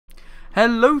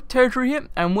Hello, Territory here,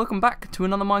 and welcome back to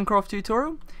another Minecraft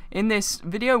tutorial. In this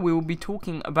video we will be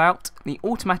talking about the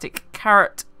automatic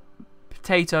carrot,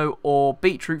 potato or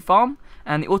beetroot farm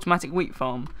and the automatic wheat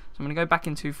farm. So I'm going to go back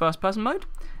into first person mode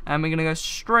and we're going to go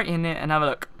straight in here and have a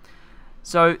look.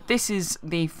 So this is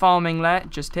the farming layer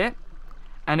just here,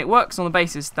 and it works on the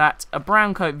basis that a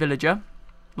brown coat villager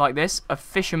like this, a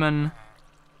fisherman,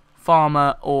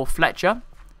 farmer or fletcher,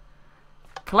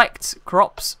 collects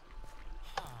crops.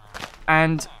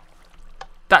 And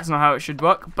that's not how it should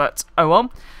work, but oh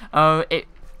well. It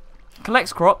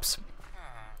collects crops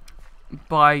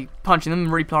by punching them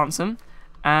and replants them,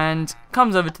 and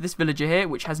comes over to this villager here,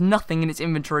 which has nothing in its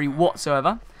inventory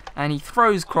whatsoever, and he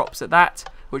throws crops at that,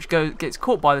 which gets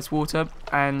caught by this water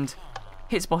and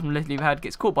hits bottom literally pad,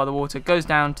 gets caught by the water, goes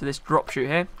down to this drop chute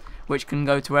here, which can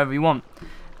go to wherever you want.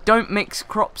 Don't mix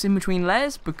crops in between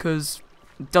layers because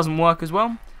it doesn't work as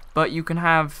well, but you can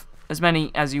have as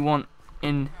many as you want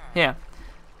in here.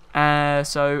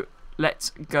 So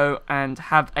let's go and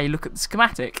have a look at the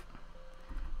schematic.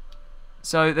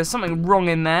 So there's something wrong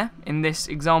in there in this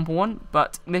example one,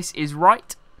 but this is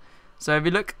right. So if you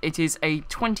look, it is a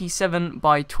 27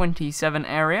 by 27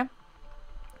 area,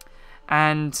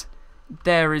 and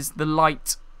there is the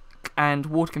light and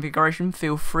water configuration.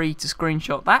 Feel free to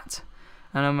screenshot that,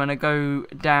 and I'm going to go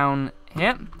down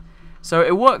here. So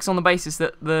it works on the basis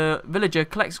that the villager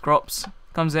collects crops,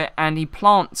 comes there, and he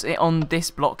plants it on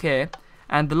this block here,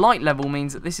 and the light level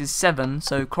means that this is 7,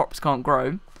 so crops can't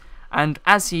grow. And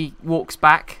as he walks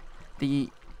back, the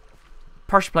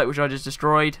pressure plate, which I just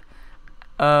destroyed,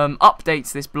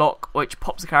 updates this block, which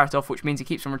pops the carrot off, which means he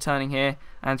keeps on returning here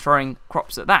and throwing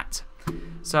crops at that.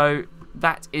 So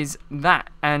that is that,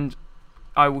 and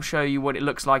I will show you what it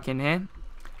looks like in here.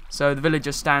 So the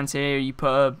villager stands here, you put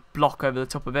a block over the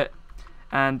top of it,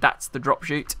 and that's the drop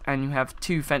chute, and you have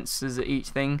 2 fences at each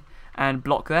thing and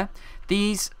block there.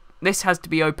 This has to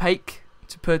be opaque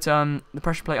to put the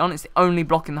pressure plate on. It's the only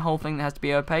block in the whole thing that has to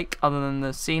be opaque other than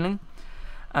the ceiling,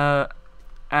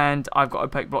 and I've got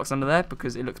opaque blocks under there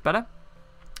because it looks better.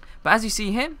 But as you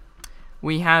see here,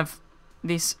 we have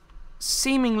this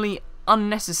seemingly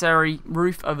unnecessary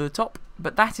roof over the top,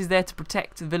 but that is there to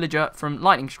protect the villager from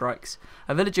lightning strikes.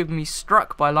 A villager can be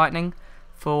struck by lightning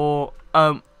for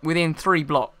within 3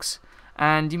 blocks,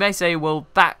 and you may say, well,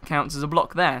 that counts as a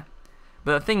block there.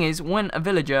 But the thing is, when a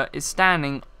villager is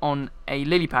standing on a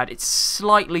lily pad, it's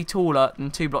slightly taller than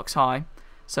 2 blocks high,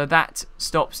 so that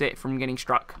stops it from getting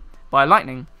struck by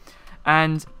lightning.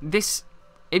 And this,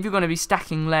 if you're going to be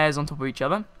stacking layers on top of each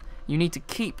other, you need to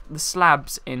keep the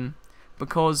slabs in,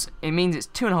 because it means it's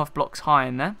 2.5 blocks high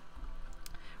in there,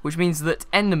 which means that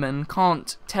Endermen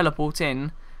can't teleport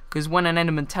in, because when an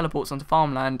Enderman teleports onto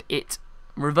farmland, it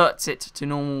reverts it to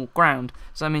normal ground.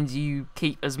 So that means you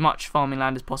keep as much farming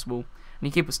land as possible, and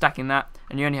you keep on stacking that,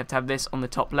 and you only have to have this on the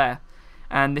top layer.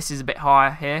 And this is a bit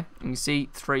higher here, and you see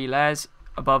 3 layers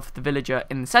above the villager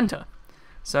in the center.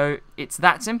 So it's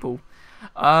that simple.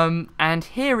 And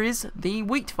here is the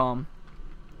wheat farm.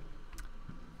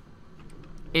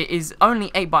 It is only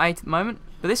 8 by 8 at the moment,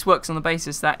 but this works on the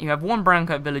basis that you have 1 brown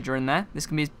coat villager in there. This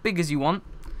can be as big as you want.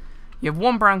 You have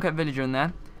 1 brown coat villager in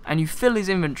there, and you fill his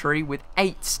inventory with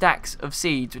 8 stacks of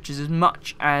seeds, which is as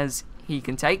much as he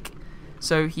can take.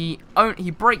 So he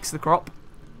breaks the crop,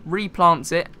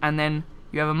 replants it, and then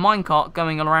you have a minecart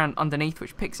going around underneath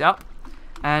which picks it up.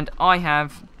 And I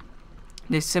have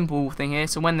this simple thing here,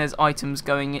 so when there's items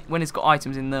going in, when it's got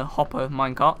items in the hopper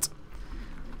minecart,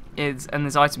 and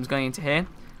there's items going into here,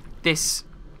 this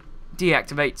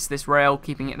deactivates this rail,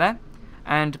 keeping it there,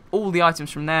 and all the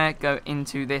items from there go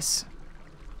into this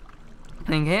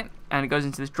thing here, and it goes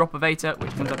into this drop elevator, which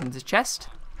comes up into this chest.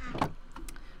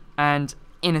 And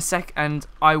in a sec, and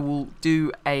I will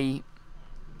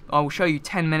show you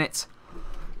 10 minutes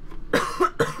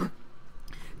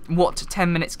what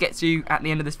 10 minutes gets you at the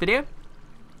end of this video.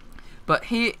 But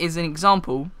here is an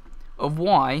example of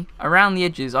why around the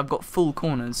edges I've got full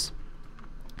corners,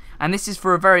 and this is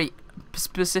for a very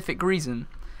specific reason.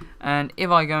 And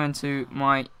if I go into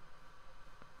my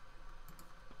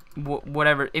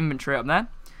whatever inventory up there,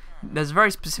 there's a very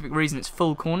specific reason it's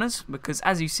full corners, because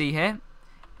as you see here,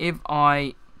 if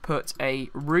I put a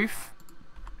roof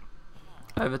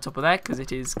over top of there, because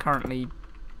it is currently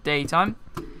daytime,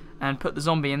 and put the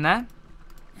zombie in there,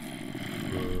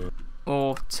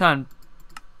 or turn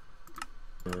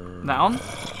that on,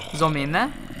 zombie in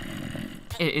there,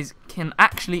 it can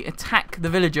actually attack the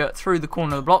villager through the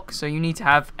corner of the block. So you need to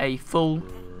have a full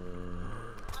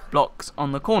blocks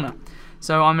on the corner.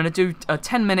 So I'm going to do a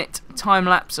 10-minute time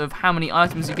lapse of how many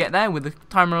items you get there with the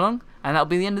timer along, and that'll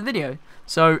be the end of the video.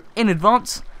 So in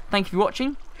advance, thank you for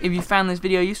watching, If you found this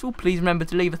video useful, please remember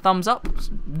to leave a thumbs up,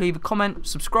 leave a comment,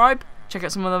 subscribe, check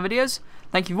out some other videos.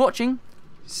 Thank you for watching.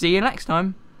 See you next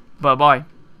time. Bye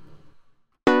bye.